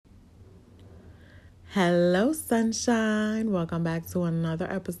Hello, sunshine. Welcome back to another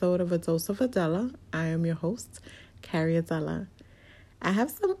episode of A Dose of Adela. I am your host, Carrie Adela. I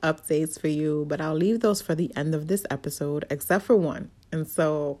have some updates for you, but I'll leave those for the end of this episode, except for one. And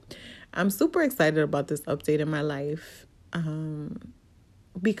so I'm super excited about this update in my life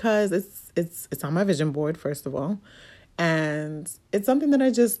because it's on my vision board, first of all. And it's something that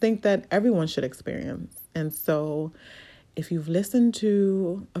I just think that everyone should experience. And so if you've listened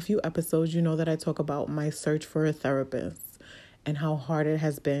to a few episodes, you know that I talk about my search for a therapist and how hard it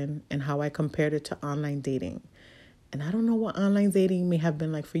has been and how I compared it to online dating. And I don't know what online dating may have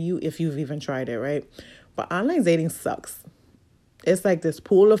been like for you if you've even tried it, right? But online dating sucks. It's like this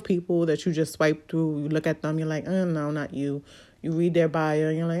pool of people that you just swipe through. You look at them, you're like, no, not you. You read their bio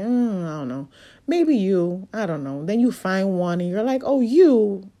and you're like, I don't know. Maybe you, I don't know. Then you find one and you're like, oh,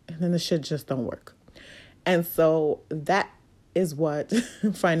 you. And then the shit just don't work. And so that is what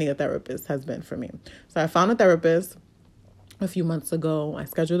finding a therapist has been for me. So I found a therapist a few months ago. I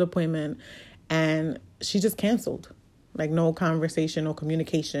scheduled an appointment and she just canceled. Like no conversation, no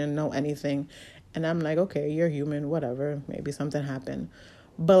communication, no anything. And I'm like, okay, you're human, whatever. Maybe something happened.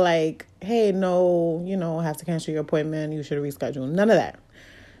 But like, hey, no, I have to cancel your appointment. You should reschedule. None of that.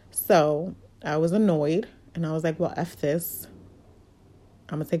 So I was annoyed and I was like, well, F this.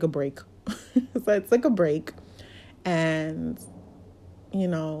 I'm going to take a break. So I took a break and,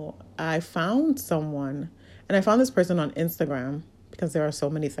 I found someone and I found this person on Instagram because there are so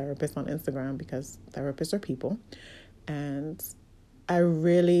many therapists on Instagram because therapists are people. And I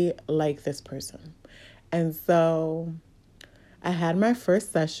really like this person. And so I had my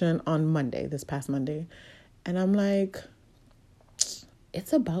first session on Monday, this past Monday. And I'm like,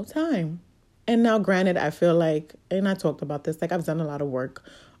 it's about time. And now, granted, I feel like, and I talked about this, like I've done a lot of work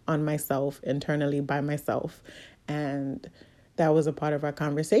on myself internally by myself. And that was a part of our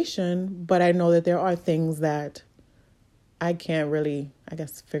conversation. But I know that there are things that I can't really,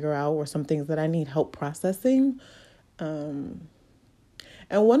 figure out, or some things that I need help processing. And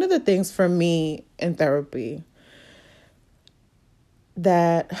one of the things for me in therapy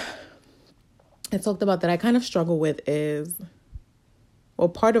that I talked about that I kind of struggle with is, well,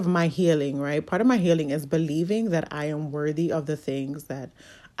 part of my healing, right? Part of my healing is believing that I am worthy of the things that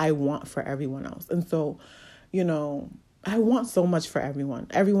I want for everyone else. And so, I want so much for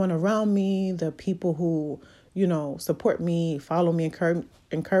everyone around me, the people who, support me, follow me,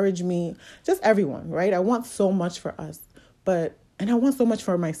 encourage me, just everyone, right? I want so much for us, and I want so much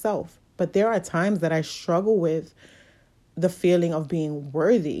for myself. But there are times that I struggle with the feeling of being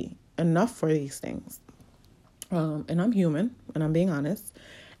worthy enough for these things. And I'm human, and I'm being honest.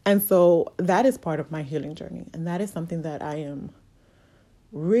 And so that is part of my healing journey. And that is something that I am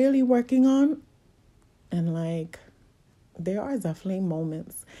really working on. And there are definitely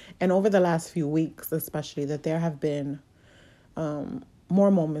moments, and over the last few weeks, especially, that there have been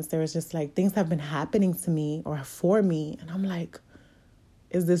more moments. There is just things have been happening to me or for me. And I'm like,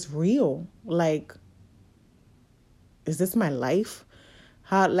 is this real? Is this my life?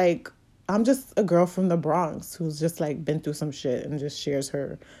 I'm just a girl from the Bronx who's just been through some shit and just shares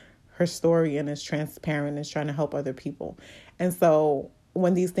her story and is transparent and is trying to help other people. And so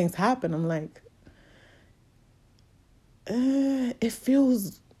when these things happen, I'm like, it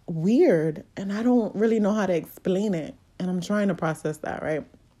feels weird and I don't really know how to explain it. And I'm trying to process that, right?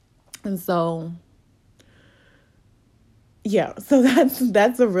 And so, yeah, so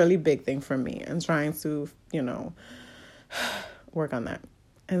that's a really big thing for me and trying to, work on that.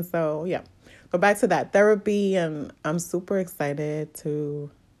 And so, yeah, go back to that therapy, and I'm super excited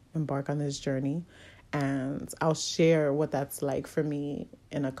to embark on this journey. And I'll share what that's like for me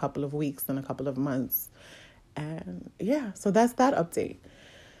in a couple of weeks and a couple of months. And yeah, so that's that update.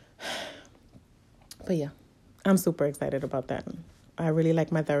 But yeah, I'm super excited about that. I really like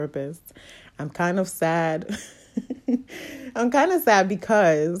my therapist. I'm kind of sad. I'm kind of sad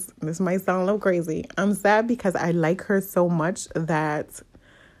because, this might sound a little crazy, I'm sad because I like her so much that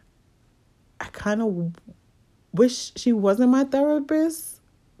I kind of wish she wasn't my therapist,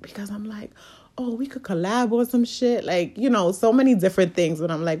 because I'm like, oh, we could collab or some shit. So many different things.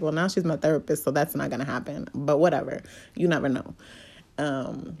 But I'm like, well, now she's my therapist, so that's not going to happen. But whatever. You never know.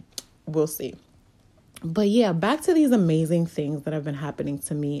 We'll see. But yeah, back to these amazing things that have been happening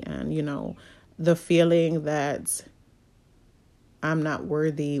to me. And, the feeling that I'm not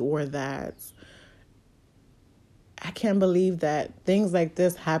worthy, or that I can't believe that things like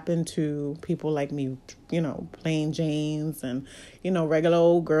this happen to people like me, plain Janes and, regular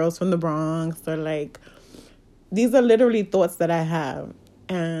old girls from the Bronx. Or these are literally thoughts that I have.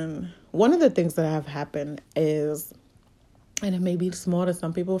 And one of the things that have happened is And it may be small to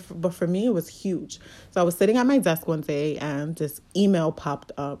some people, but for me, it was huge. So I was sitting at my desk one day and this email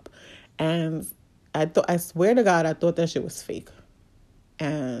popped up. And I swear to God, I thought that shit was fake.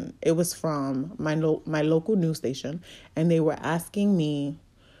 And it was from my local news station. And they were asking me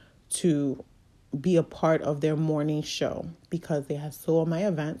to be a part of their morning show because they had saw my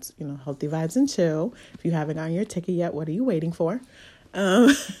event, Healthy Vibes and Chill. If you haven't gotten your ticket yet, what are you waiting for?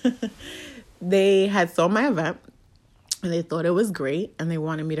 They had saw my event. And they thought it was great, and they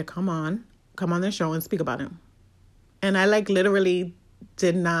wanted me to come on their show and speak about it. And I literally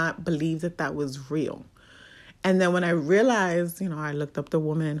did not believe that was real. And then when I realized, I looked up the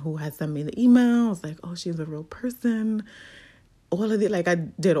woman who had sent me the email. I was like, oh, she's a real person. All of it, I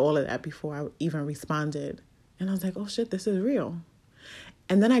did all of that before I even responded. And I was like, oh shit, this is real.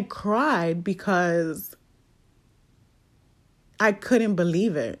 And then I cried because I couldn't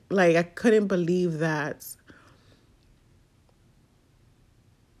believe it. I couldn't believe that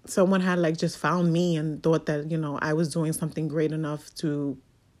someone had just found me and thought that, I was doing something great enough to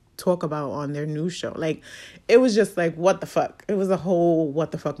talk about on their news show. It was just what the fuck? It was a whole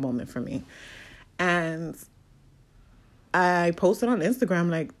what the fuck moment for me. And I posted on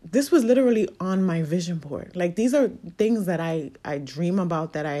Instagram, this was literally on my vision board. These are things that I dream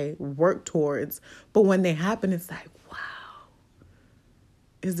about, that I work towards. But when they happen, it's wow,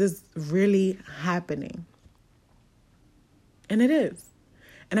 is this really happening? And it is.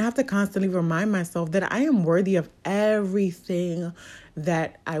 And I have to constantly remind myself that I am worthy of everything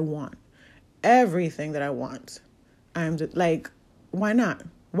that I want. Everything that I want. I am just why not?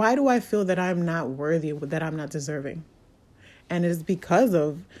 Why do I feel that I'm not worthy, that I'm not deserving? And it is because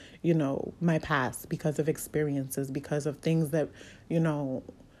of, my past, because of experiences, because of things that,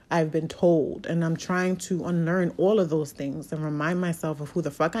 I've been told. And I'm trying to unlearn all of those things and remind myself of who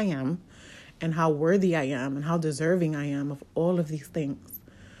the fuck I am and how worthy I am and how deserving I am of all of these things.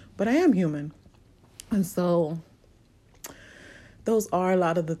 But I am human. And so those are a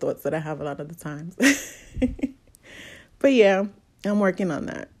lot of the thoughts that I have a lot of the times. But yeah, I'm working on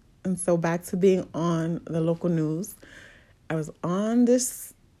that. And so back to being on the local news. I was on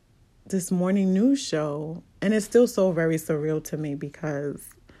this morning news show, and it's still so very surreal to me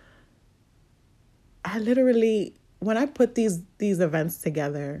because I literally, when I put these events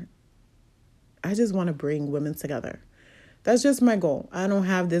together, I just want to bring women together. That's just my goal. I don't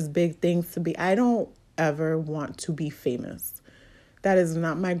have this big thing to be. I don't ever want to be famous. That is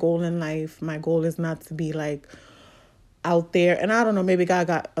not my goal in life. My goal is not to be out there. And I don't know, maybe God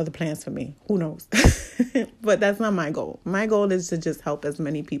got other plans for me. Who knows? But that's not my goal. My goal is to just help as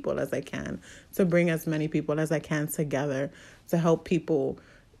many people as I can, to bring as many people as I can together, to help people,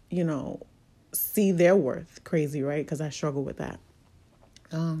 see their worth. Crazy, right? Because I struggle with that.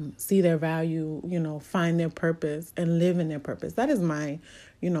 See their value, find their purpose and live in their purpose. That is my,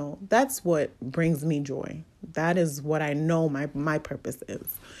 that's what brings me joy. That is what I know my purpose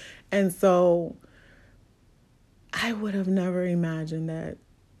is. And so I would have never imagined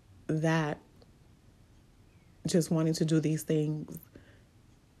that just wanting to do these things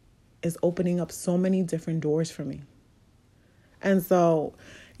is opening up so many different doors for me. And so,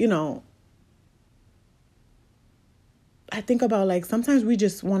 I think about sometimes we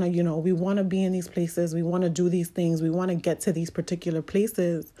just want to, we want to be in these places. We want to do these things. We want to get to these particular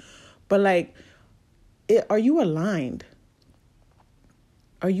places. But are you aligned?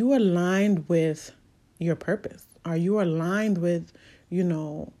 Are you aligned with your purpose? Are you aligned with,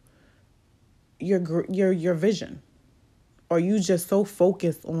 your vision? Or are you just so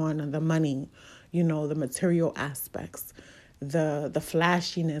focused on the money, the material aspects, the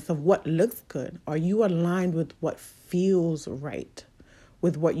flashiness of what looks good? Are you aligned with what feels right,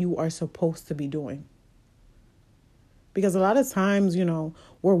 with what you are supposed to be doing? Because a lot of times,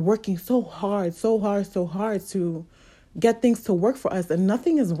 we're working so hard to get things to work for us, and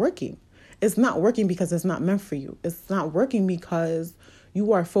nothing is working. It's not working because it's not meant for you. It's not working because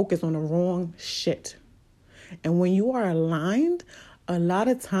you are focused on the wrong shit. And when you are aligned, a lot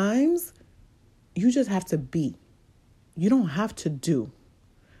of times you just have to be. You don't have to do.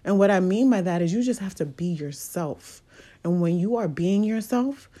 And what I mean by that is you just have to be yourself. And when you are being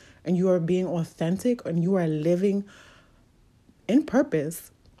yourself and you are being authentic and you are living in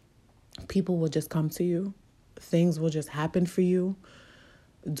purpose, people will just come to you. Things will just happen for you.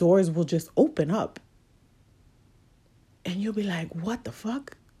 Doors will just open up. And you'll be like, what the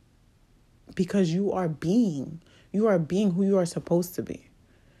fuck? Because you are being who you are supposed to be.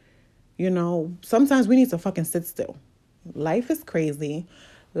 Sometimes we need to fucking sit still. Life is crazy.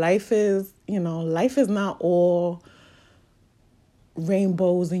 Life is not all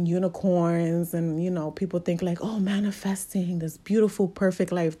rainbows and unicorns, and people think like, oh, manifesting this beautiful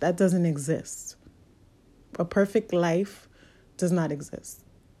perfect life. That doesn't exist. A perfect life does not exist.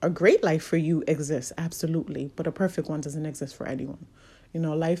 A great life for you exists, absolutely, but a perfect one doesn't exist for anyone.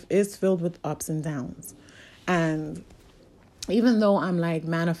 Life is filled with ups and downs. And even though I'm like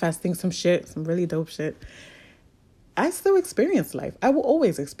manifesting some shit, some really dope shit, I still experience life. I will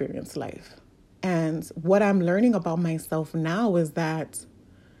always experience life. And what I'm learning about myself now is that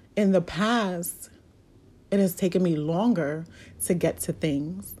in the past, it has taken me longer to get to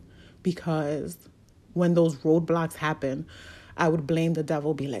things, because when those roadblocks happen, I would blame the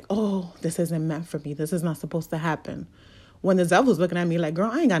devil, be like, oh, this isn't meant for me. This is not supposed to happen. When the devil's looking at me like, girl,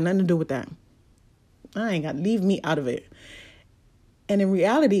 I ain't got nothing to do with that. Leave me out of it. And in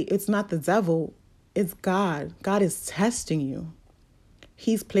reality, it's not the devil, it's God. God is testing you.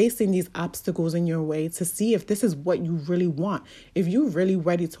 He's placing these obstacles in your way to see if this is what you really want, if you're really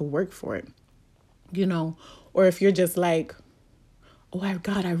ready to work for it, or if you're just like, oh,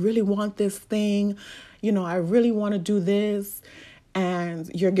 God, I really want this thing. I really want to do this. And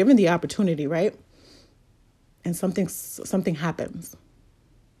you're given the opportunity, right? And something happens.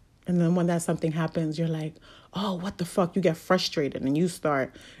 And then when that something happens, you're like, oh, what the fuck? You get frustrated and you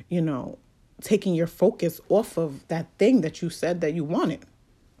start, taking your focus off of that thing that you said that you wanted.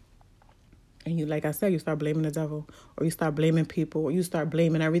 And you, like I said, you start blaming the devil, or you start blaming people, or you start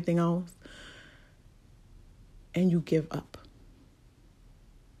blaming everything else. And you give up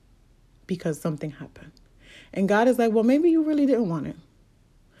because something happened. And God is like, well, maybe you really didn't want it.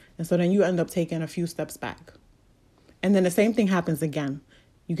 And so then you end up taking a few steps back. And then the same thing happens again.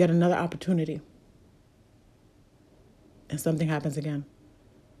 You get another opportunity. And something happens again.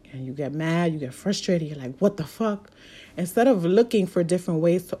 And you get mad, you get frustrated. You're like, what the fuck? Instead of looking for different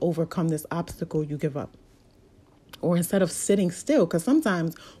ways to overcome this obstacle, you give up. Or instead of sitting still, because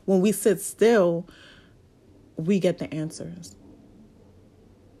sometimes when we sit still, we get the answers.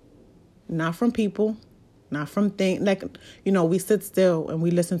 Not from people, not from things. Like, we sit still and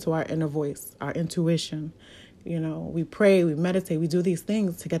we listen to our inner voice, our intuition. We pray, we meditate, we do these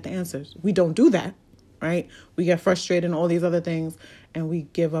things to get the answers. We don't do that, right? We get frustrated and all these other things, and we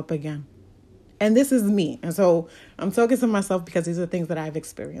give up again. And this is me. And so I'm talking to myself because these are things that I've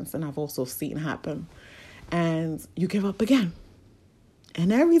experienced and I've also seen happen. And you give up again.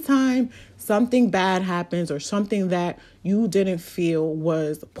 And every time something bad happens, or something that you didn't feel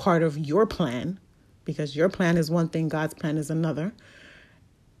was part of your plan, because your plan is one thing, God's plan is another,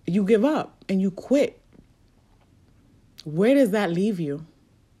 you give up and you quit. Where does that leave you?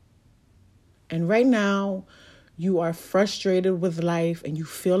 And right now, you are frustrated with life and you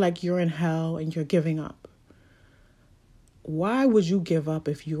feel like you're in hell and you're giving up. Why would you give up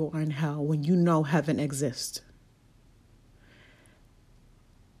if you are in hell when you know heaven exists?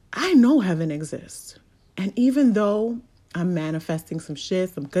 I know heaven exists. And even though I'm manifesting some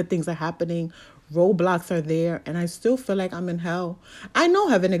shit, some good things are happening, roadblocks are there, and I still feel like I'm in hell, I know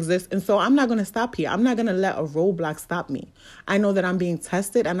heaven exists. And so I'm not going to stop here. I'm not going to let a roadblock stop me. I know that I'm being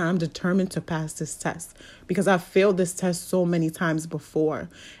tested, and I'm determined to pass this test, because I've failed this test so many times before,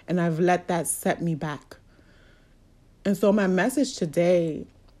 and I've let that set me back. And so my message today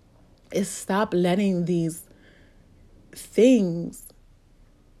is, stop letting these things,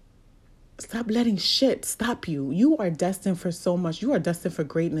 stop letting shit stop you. You are destined for so much. You are destined for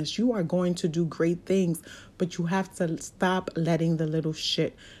greatness. You are going to do great things, but you have to stop letting the little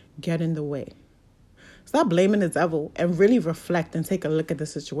shit get in the way. Stop blaming the devil and really reflect and take a look at the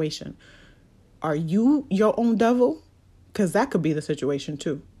situation. Are you your own devil? Because that could be the situation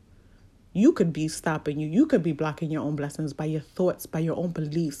too. You could be stopping you. You could be blocking your own blessings by your thoughts, by your own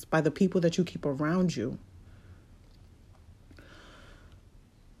beliefs, by the people that you keep around you.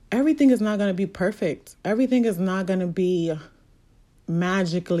 Everything is not going to be perfect. Everything is not going to be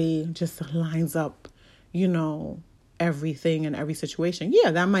magically just lines up, everything in every situation.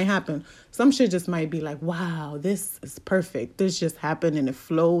 Yeah, that might happen. Some shit just might be like, wow, this is perfect. This just happened and it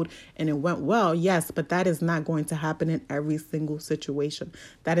flowed and it went well. Yes, but that is not going to happen in every single situation.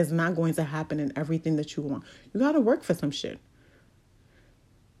 That is not going to happen in everything that you want. You got to work for some shit.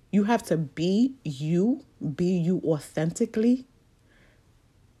 You have to be you authentically.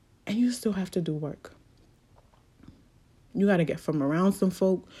 And you still have to do work. You got to get from around some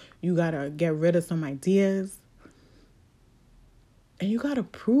folk. You got to get rid of some ideas. And you got to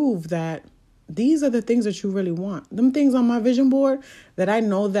prove that these are the things that you really want. Them things on my vision board that I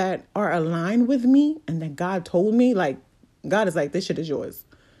know that are aligned with me and that God told me, like, God is like, this shit is yours.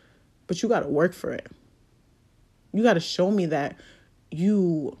 But you got to work for it. You got to show me that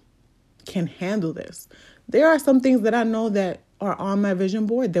you can handle this. There are some things that I know that are on my vision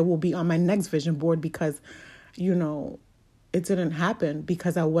board that will be on my next vision board because, it didn't happen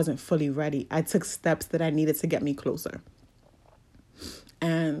because I wasn't fully ready. I took steps that I needed to get me closer.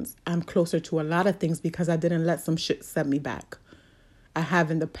 And I'm closer to a lot of things because I didn't let some shit set me back. I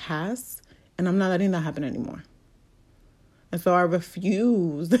have in the past, and I'm not letting that happen anymore. And so I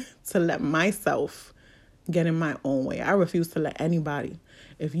refuse to let myself get in my own way. I refuse to let anybody.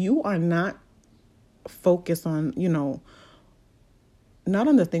 If you are not focused on, not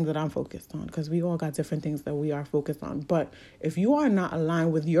on the things that I'm focused on, because we all got different things that we are focused on. But if you are not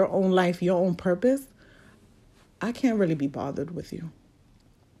aligned with your own life, your own purpose, I can't really be bothered with you.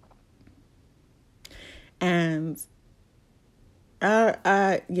 And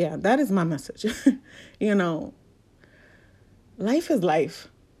that is my message. Life is life.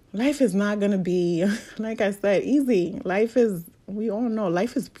 Life is not going to be, like I said, easy. We all know,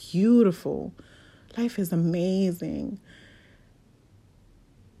 life is beautiful. Life is amazing.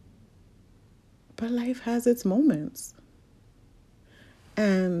 But life has its moments.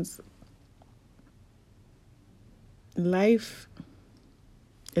 And life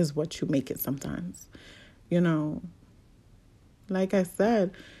is what you make it sometimes. Like I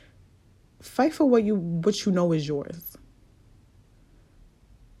said, fight for what you know is yours.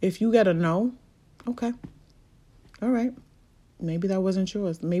 If you get a no, okay. All right. Maybe that wasn't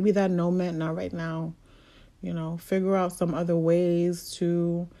yours. Maybe that no meant not right now. Figure out some other ways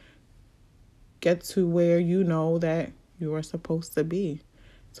to get to where you know that you are supposed to be.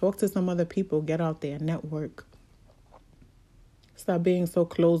 Talk to some other people. Get out there. Network. Stop being so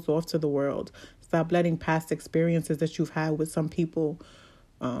closed off to the world. Stop letting past experiences that you've had with some people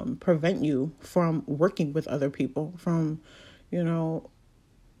prevent you from working with other people, from,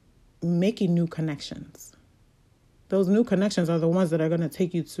 making new connections. Those new connections are the ones that are going to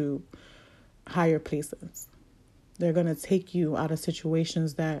take you to higher places. They're going to take you out of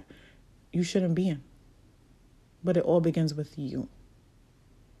situations that you shouldn't be in. But it all begins with you.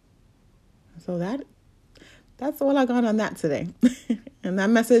 So that's all I got on that today. And that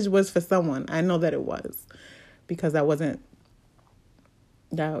message was for someone. I know that it was. Because that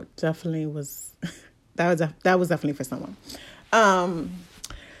definitely was that was definitely for someone.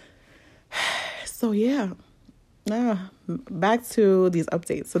 So yeah. Back to these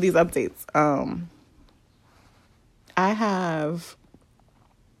updates. So these updates, I have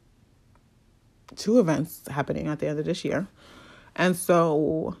 2 events happening at the end of this year. And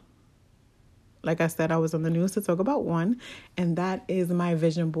so, like I said, I was on the news to talk about one, and that is my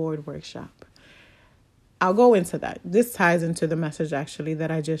vision board workshop. I'll go into that. This ties into the message actually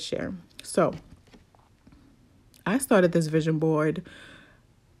that I just shared. So I started this vision board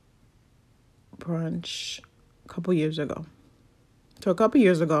brunch a couple years ago. So a couple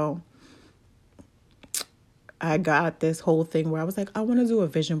years ago, I got this whole thing where I was like, I want to do a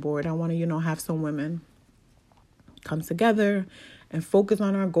vision board. I want to, have some women come together and focus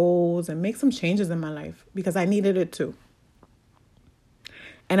on our goals and make some changes in my life because I needed it too.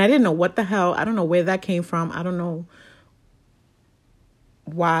 And I didn't know what the hell. I don't know where that came from. I don't know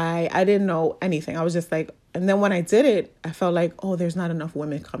why. I didn't know anything. I was just like, and then when I did it, I felt like, oh, there's not enough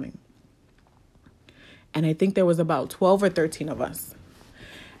women coming. And I think there was about 12 or 13 of us.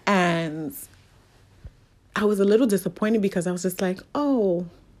 And I was a little disappointed because I was just like, oh,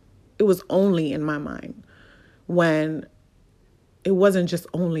 it was only in my mind when it wasn't just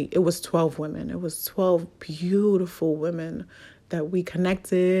only, it was 12 women. It was 12 beautiful women that we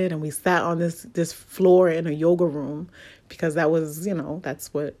connected and we sat on this floor in a yoga room because that was,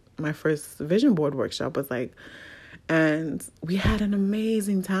 that's what my first vision board workshop was like. And we had an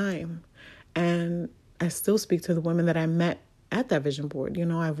amazing time. And I still speak to the women that I met at that vision board.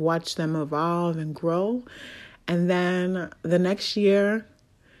 I've watched them evolve and grow. And then the next year,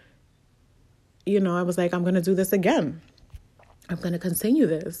 I was like, I'm going to do this again. I'm going to continue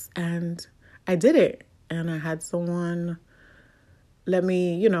this. And I did it. And I had someone let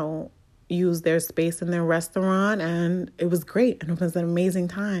me, use their space in their restaurant. And it was great. And it was an amazing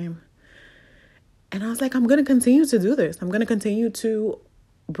time. And I was like, I'm going to continue to do this. I'm going to continue to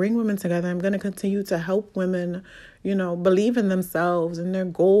bring women together. I'm going to continue to help women, believe in themselves and their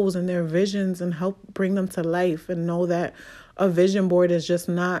goals and their visions and help bring them to life and know that a vision board is just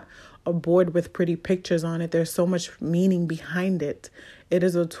not a board with pretty pictures on it. There's so much meaning behind it. It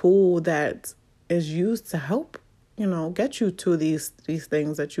is a tool that is used to help, get you to these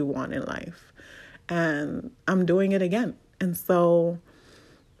things that you want in life. And I'm doing it again. And so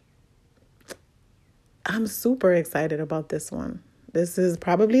I'm super excited about this one. This is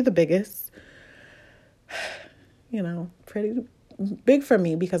probably the biggest, pretty big for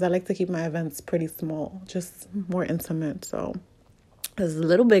me because I like to keep my events pretty small, just more intimate. So it's a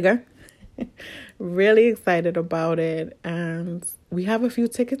little bigger. Really excited about it. And we have a few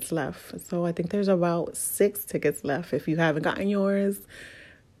tickets left. So I think there's about 6 tickets left. If you haven't gotten yours,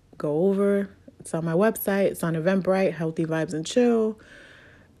 go over. It's on my website. It's on Eventbrite, Healthy Vibes and Chill.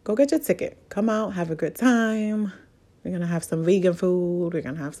 Go get your ticket. Come out, have a good time. We're going to have some vegan food. We're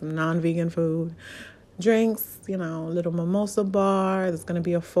going to have some non-vegan food. Drinks, little mimosa bar. There's going to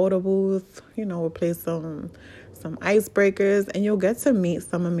be a photo booth. We'll play some icebreakers, and you'll get to meet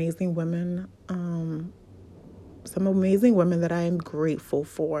some amazing women. Some amazing women that I am grateful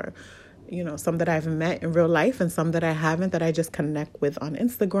for. Some that I've met in real life and some that I haven't, that I just connect with on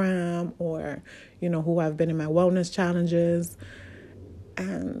Instagram, or, who I've been in my wellness challenges.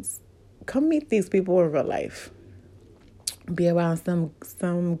 And come meet these people in real life. Be around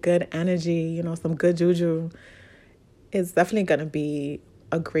some good energy, some good juju. It's definitely going to be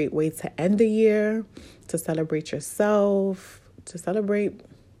a great way to end the year, to celebrate yourself, to celebrate,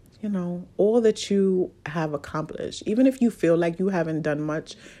 all that you have accomplished. Even if you feel like you haven't done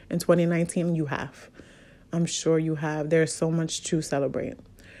much in 2019, you have. I'm sure you have. There's so much to celebrate.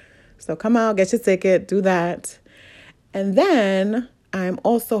 So come out, get your ticket, do that. And then I'm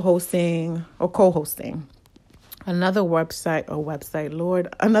also hosting or co-hosting another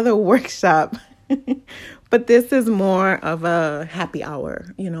another workshop. But this is more of a happy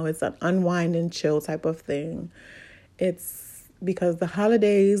hour. It's an unwind and chill type of thing. It's because the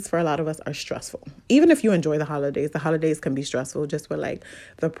holidays for a lot of us are stressful. Even if you enjoy the holidays can be stressful, just with like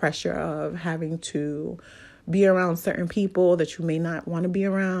the pressure of having to be around certain people that you may not want to be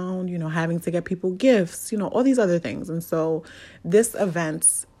around, having to get people gifts, all these other things. And so this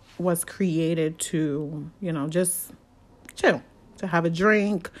event was created to, just chill, to have a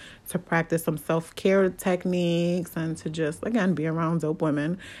drink, to practice some self-care techniques, and to just, again, be around dope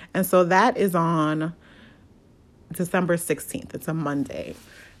women. And so that is on December 16th. It's a Monday.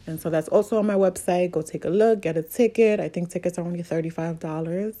 And so that's also on my website. Go take a look, get a ticket. I think tickets are only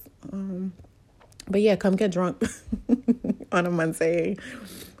 $35. But yeah, come get drunk on a Monday.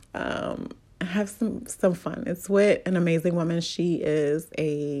 Have some fun. It's with an amazing woman. She is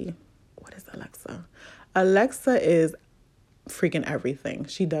what is Alexa? Alexa is freaking everything.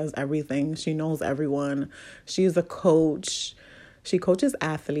 She does everything. She knows everyone. She's a coach. She coaches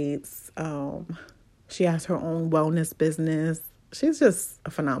athletes. She has her own wellness business. She's just a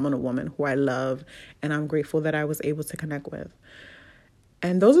phenomenal woman who I love, and I'm grateful that I was able to connect with.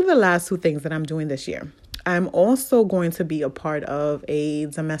 And those are the last 2 things that I'm doing this year. I'm also going to be a part of a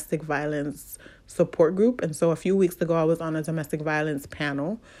domestic violence support group. And so a few weeks ago, I was on a domestic violence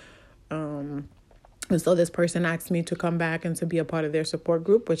panel. And so this person asked me to come back and to be a part of their support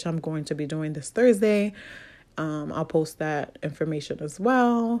group, which I'm going to be doing this Thursday. I'll post that information as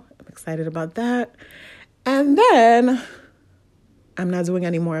well. I'm excited about that. And then I'm not doing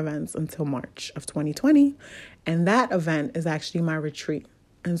any more events until March of 2020. And that event is actually my retreat.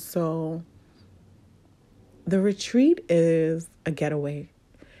 And so the retreat is a getaway.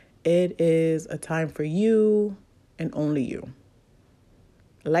 It is a time for you and only you.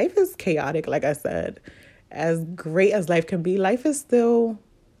 Life is chaotic, like I said. As great as life can be, life is still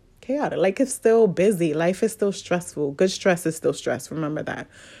chaotic. Like, it's still busy. Life is still stressful. Good stress is still stress. Remember that.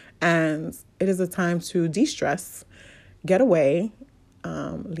 And it is a time to de-stress, get away,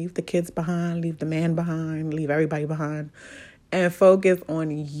 leave the kids behind, leave the man behind, leave everybody behind, and focus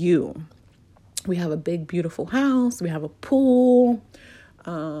on you. We have a big, beautiful house. We have a pool.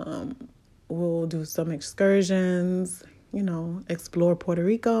 We'll do some excursions, explore Puerto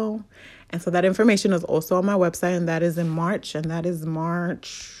Rico. And so that information is also on my website, and that is in March. And that is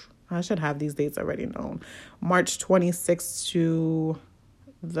March, I should have these dates already known, March 26th to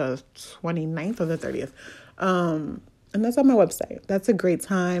the 29th or the 30th. And that's on my website. That's a great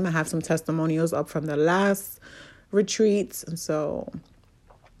time. I have some testimonials up from the last retreats. And so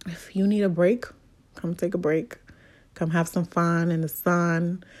if you need a break, come take a break. Come have some fun in the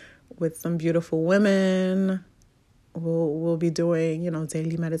sun with some beautiful women. We'll be doing,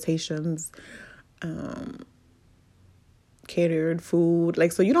 daily meditations, catered food.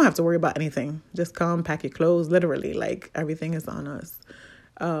 Like, so you don't have to worry about anything. Just come, pack your clothes, literally. Like, everything is on us.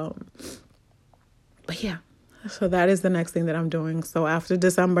 But yeah, so that is the next thing that I'm doing. So after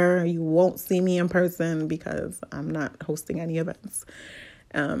December, you won't see me in person because I'm not hosting any events.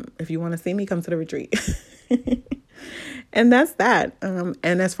 If you want to see me, come to the retreat. And that's that.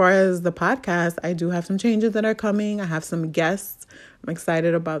 And as far as the podcast, I do have some changes that are coming. I have some guests. I'm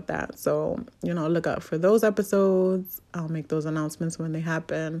excited about that. So, look out for those episodes. I'll make those announcements when they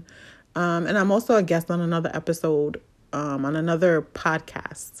happen. And I'm also a guest on another episode on another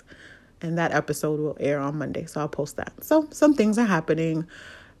podcast. And that episode will air on Monday. So I'll post that. So some things are happening.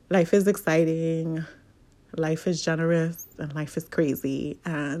 Life is exciting. Life is generous. And life is crazy.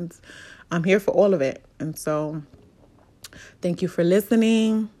 And I'm here for all of it. And so thank you for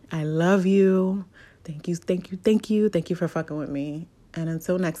listening. I love you. Thank you. Thank you. Thank you. Thank you for fucking with me. And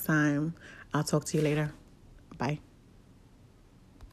until next time, I'll talk to you later. Bye.